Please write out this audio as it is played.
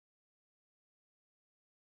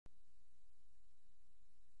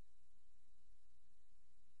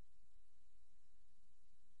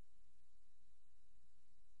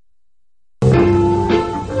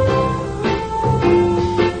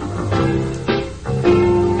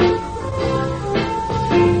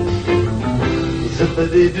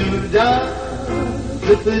zippity-doo-dah,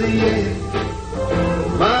 zippity-yay.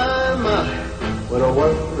 My, what a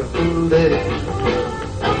wonderful day.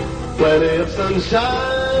 Plenty of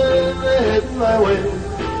sunshine heading my way.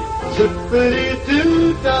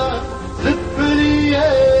 Zippity-doo-dah,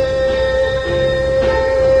 zippity-yay.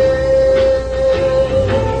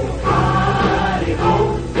 Hidey-ho,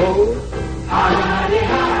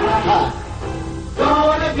 hidey-hi.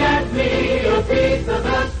 Gonna get me a piece of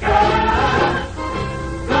the sky.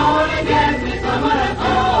 Gonna get me some of that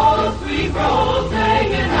old sweet rolls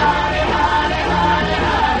singing hidey, hidey, hidey,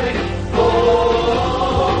 hidey.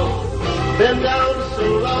 Oh, Been down so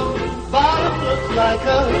long, bottom looks like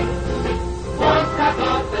a. once I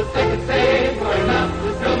thought that they could save for enough to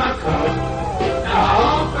fill my cup. Now I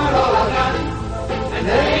offered all I got, and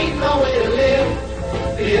there ain't no way to live.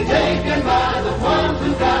 Being taken by the ones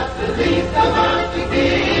who got the least amount to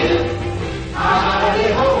give.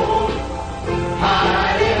 Hidey-ho,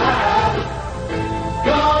 hidey-hi.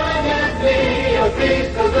 Gonna get me a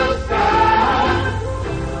piece of the sky.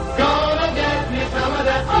 Gonna get me some of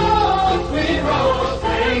that old sweet roll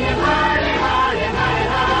singing hidey, hidey, hidey,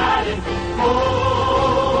 hidey. Oh,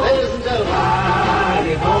 Ladies and gentlemen,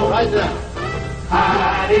 hidey-ho, right now,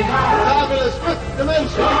 hidey-hi. fabulous fifth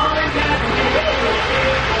dimension. Gonna get me a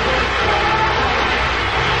piece of the sky.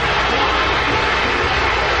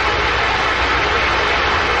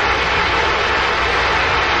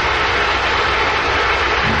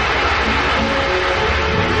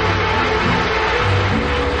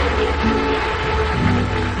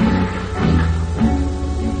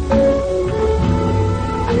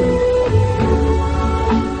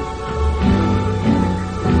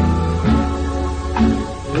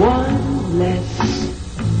 One less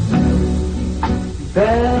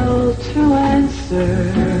bell to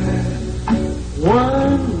answer,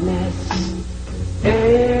 one less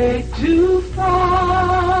egg to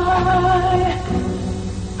fry,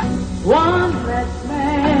 one less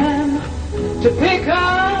man to pick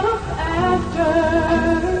up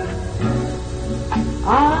after.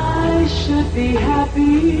 I should be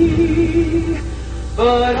happy,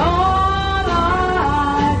 but all